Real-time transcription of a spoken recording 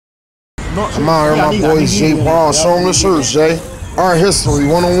Come on here, my boy Jay Paul. Show him the shirts, Jay. Art History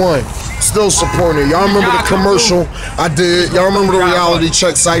 101. Still supporting it. Y'all remember the commercial I did? Y'all remember the reality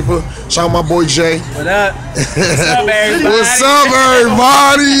check cipher? Shout out my boy Jay. What up? What's up, everybody? What's up,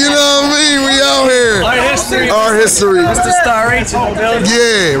 everybody? You know what I mean? We out here. Art History. Art History. Mr. Star Rachel.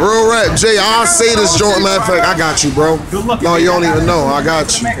 Yeah, real rap. Jay, I'll say this joint. Matter of fact, I got you, bro. No, you don't even know. I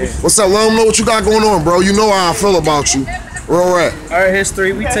got you. What's up? Let them know what you got going on, bro. You know how I feel about you. Real rap. Art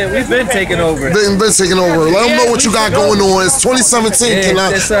History, we've been taking over. Been taking over. Let them know what you got going on. It's 2017.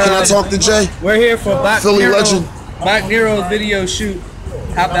 Yeah, can I talk to Jay? We're here for Philly legend. Black Nero's video shoot.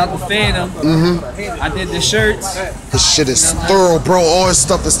 Hopped out the Phantom. I did the shirts. This shit is thorough, bro. All this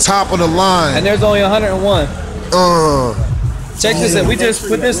stuff is top of the line. And there's only 101. Check this out. We just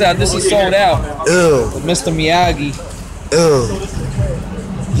put this out. This is sold out. Ew. Mr. Miyagi. Ew.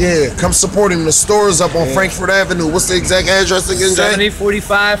 Yeah, come support him. The store is up on Frankfurt Avenue. What's the exact address again, Jay?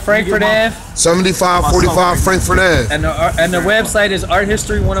 7045 Frankfurt Ave. 7545 Frankfurt Ave. And the website is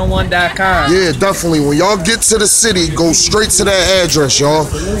arthistory101.com. Yeah, definitely. When y'all get to the city, go straight to that address, y'all.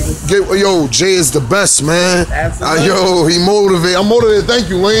 Yo, Jay is the best, man. Yo, he motivated. I'm motivated. Thank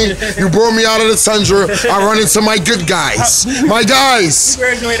you, Lane. You brought me out of the tundra. I run into my good guys. My guys. We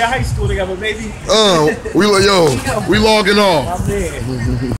graduated high school together, baby. We logging off.